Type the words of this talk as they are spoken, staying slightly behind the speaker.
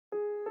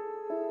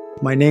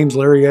My name's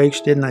Larry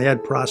Eichstadt, and I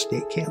had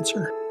prostate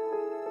cancer.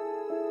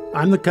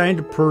 I'm the kind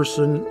of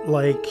person,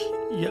 like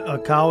a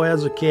cow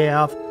has a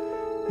calf,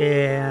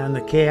 and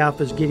the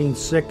calf is getting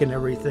sick and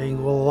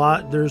everything.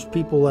 Well, there's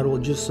people that will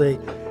just say,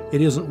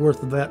 it isn't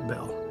worth the vet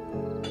bill.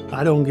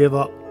 I don't give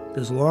up.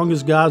 As long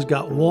as God's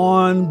got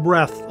one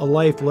breath of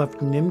life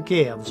left in them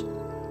calves,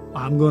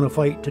 I'm going to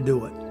fight to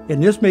do it.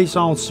 And this may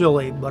sound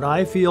silly, but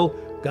I feel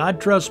God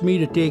trusts me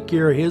to take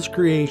care of His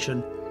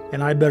creation,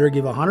 and I better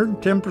give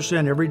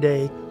 110% every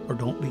day or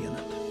don't be in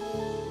it.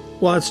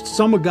 Well, it's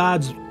some of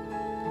God's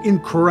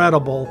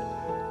incredible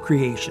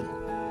creation.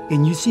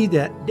 And you see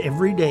that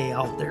every day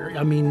out there.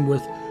 I mean,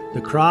 with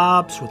the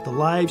crops, with the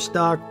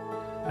livestock.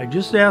 I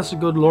just asked the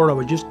good Lord, I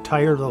was just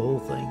tired of the whole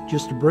thing.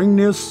 Just to bring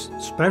this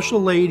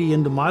special lady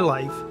into my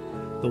life,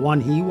 the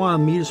one He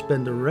wanted me to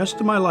spend the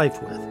rest of my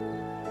life with,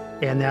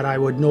 and that I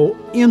would know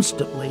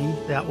instantly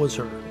that was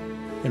her.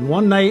 And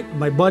one night,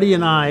 my buddy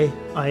and I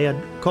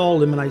had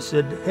called him and I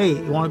said, hey,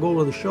 you want to go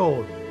to the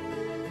show?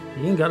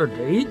 You ain't got a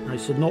date? I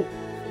said, no.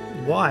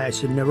 Why? I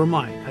said, never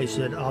mind. I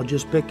said, I'll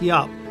just pick you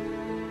up.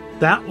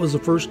 That was the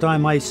first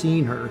time I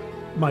seen her.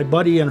 My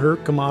buddy and her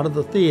come out of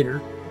the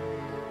theater,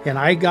 and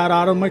I got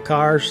out of my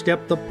car,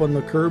 stepped up on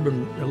the curb,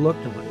 and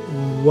looked and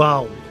went,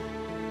 wow.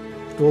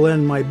 Well,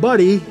 then my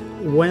buddy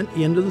went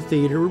into the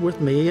theater with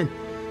me, and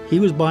he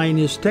was buying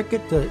his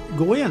ticket to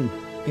go in.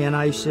 And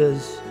I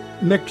says,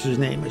 Mick's his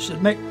name. I said,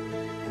 Mick,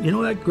 you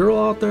know that girl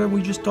out there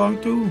we just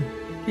talked to?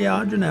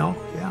 Yeah, Janelle,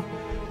 yeah.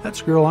 That's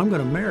the girl I'm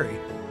going to marry.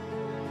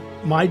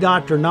 My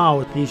doctor now,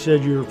 he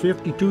said, you're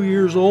 52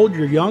 years old,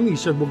 you're young. He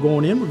said, we're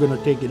going in, we're going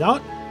to take it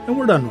out, and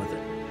we're done with it.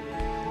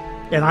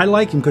 And I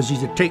like him because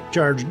he's a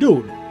take-charge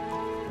dude.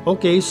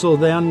 Okay, so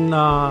then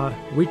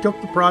we took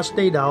the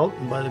prostate out,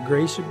 and by the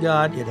grace of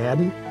God,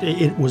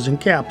 it was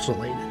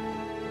encapsulated.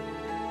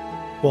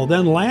 Well,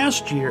 then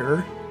last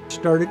year, it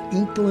started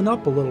inkling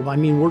up a little. I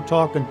mean, we're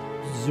talking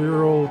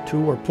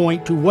 0.2 or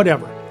 0.2,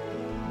 whatever.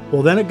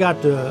 Well, then it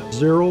got to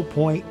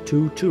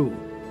 0.22.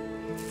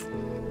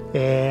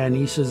 And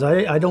he says,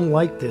 I don't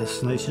like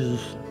this. And I says,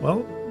 well,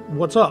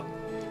 what's up?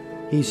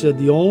 He said,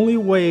 the only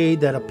way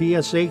that a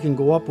PSA can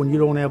go up when you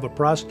don't have a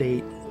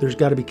prostate, there's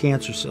got to be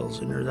cancer cells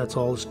in there. That's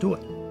all there's to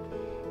it.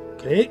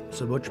 Okay, I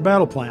said, what's your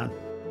battle plan?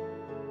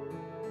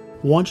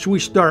 Once we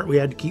start, we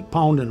had to keep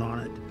pounding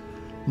on it.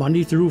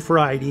 Monday through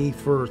Friday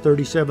for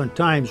 37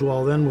 times.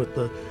 Well, then with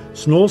the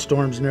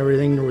snowstorms and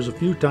everything, there was a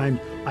few times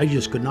I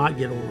just could not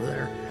get over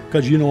there.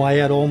 Because, you know, I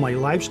had all my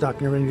livestock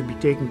and everything to be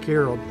taken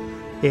care of.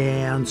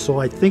 And so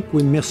I think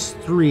we missed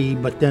 3,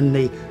 but then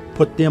they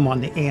put them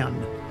on the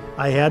end.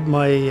 I had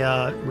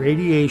my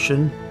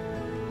radiation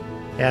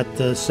at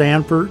the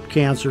Sanford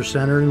Cancer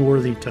Center in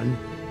Worthington,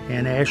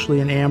 and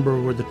Ashley and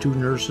Amber were the 2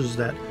 nurses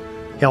that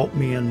helped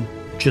me and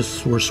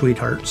just were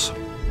sweethearts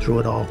through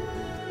it all.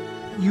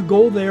 You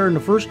go there, and the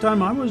first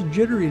time I was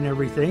jittery and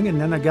everything,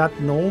 and then I got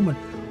to know them, and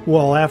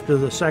well, after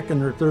the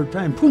second or third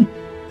time, boom,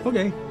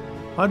 okay.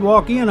 I'd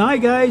walk in, hi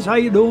guys, how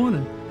you doing?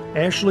 And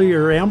Ashley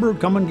or Amber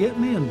would come and get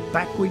me, and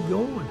back we'd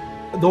go.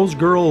 And those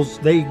girls,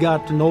 they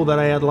got to know that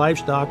I had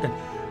livestock, and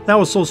that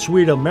was so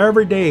sweet of them.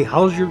 Every day,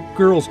 how's your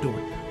girls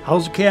doing?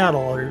 How's the cattle?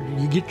 Or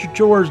you get your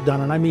chores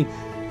done? And I mean,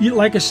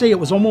 like I say, it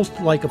was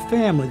almost like a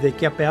family. They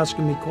kept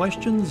asking me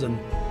questions, and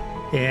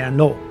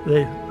no,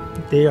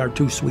 they are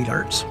 2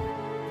 sweethearts.